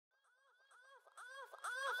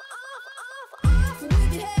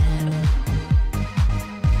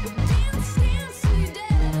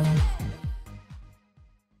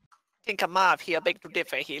think Marv here beg to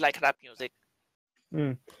differ. He like rap music.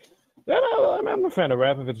 Yeah, no, I'm a fan of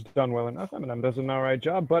rap if it's done well enough. Eminem does an alright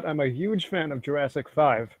job, but I'm a huge fan of Jurassic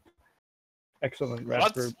 5. Excellent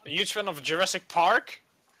rap group. A huge fan of Jurassic Park?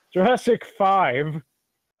 Jurassic 5.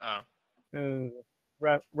 Oh.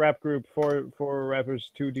 Rap group, four rappers,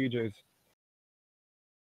 2 DJs.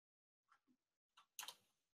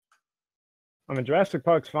 I mean, Jurassic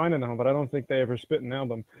Park's fine and all, but I don't think they ever spit an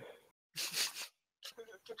album.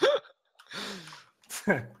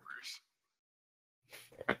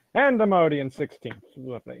 And I'm already in 16th.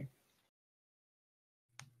 Lovely.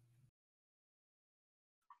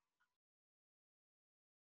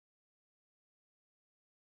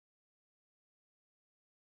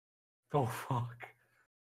 Oh, fuck.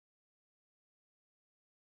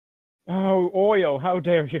 Oh, oil, how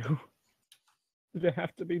dare you? They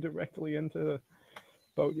have to be directly into the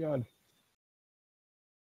boatyard.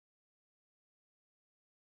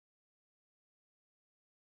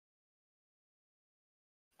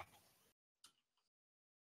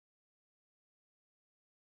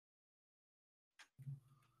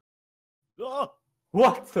 Oh,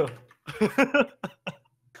 what the?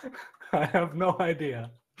 I have no idea.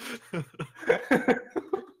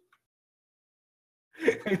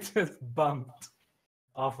 It just bumped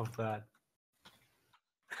off of that.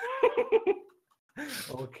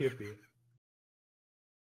 Oh, Kippy.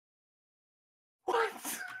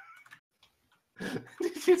 What?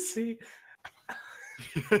 Did you see?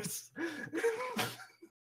 Yes.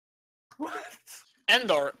 What?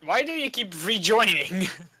 Endor, why do you keep rejoining?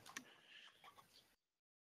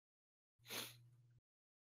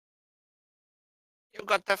 You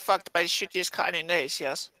got the fucked by shittiest kind in days,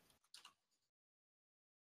 yes.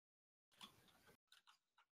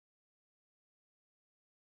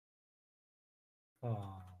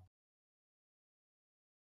 Oh.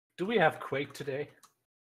 Do we have Quake today?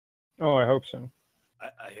 Oh, I hope so.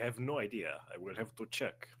 I have no idea. I will have to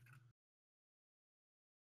check.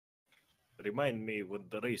 Remind me when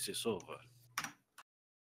the race is over.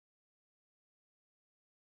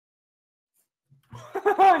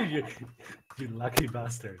 you lucky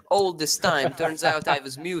bastard. All this time, turns out I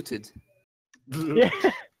was muted. Yeah.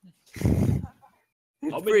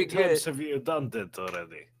 How many times have you done that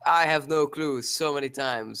already? I have no clue. So many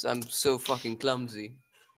times. I'm so fucking clumsy.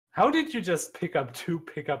 How did you just pick up 2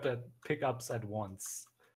 pickups at once?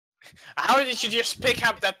 How did you just pick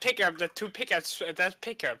up that pickup, the 2 pickups, that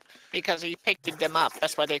pickup? Because he picked them up.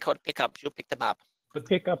 That's why they called pickup. You picked them up. But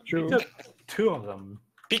Pick up he true. took 2 of them.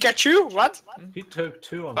 Pikachu? What? He took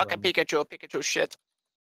 2 of Fucking them. Pikachu. Pikachu shit.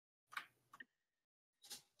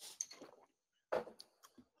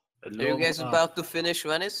 Are you guys about to finish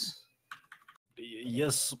Venice?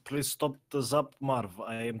 Yes, please stop the zap, Marv.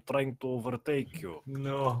 I am trying to overtake you.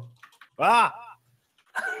 No. Ah!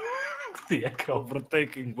 The echo.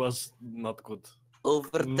 Overtaking was not good.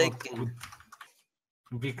 Overtaking.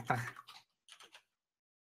 Big time.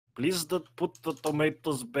 Please don't put the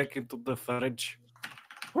tomatoes back into the fridge.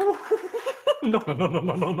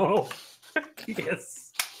 No.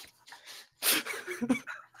 Yes.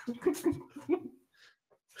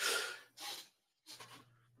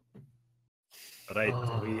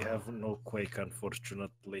 Right, we have no Quake,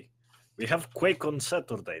 unfortunately. We have Quake on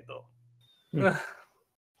Saturday, though.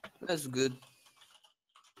 That's good.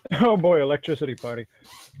 Oh boy, electricity party.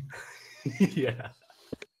 Yeah.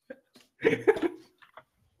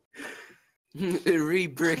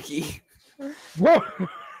 Re-bricky. Whoa!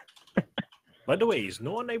 By the way, is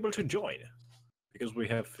no one able to join? Because we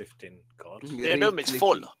have 15 cards. The room is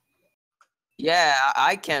full. Yeah,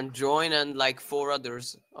 I can't join, and like 4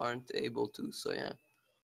 others aren't able to, so yeah.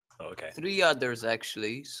 Okay. 3 others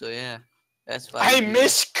actually, so yeah. That's fine. I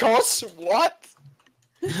miss Cos? What?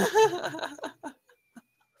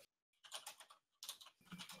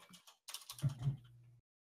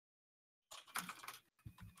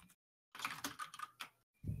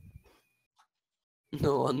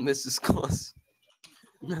 No one misses Cos.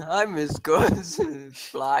 I miss Cos.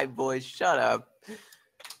 Fly boy, shut up.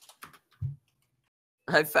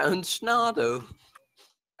 I found Schnado.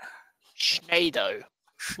 Schnado.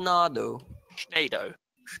 Schnado. Schnado.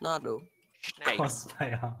 Schnado. Schnado. Cross my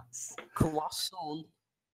ass. Croissant.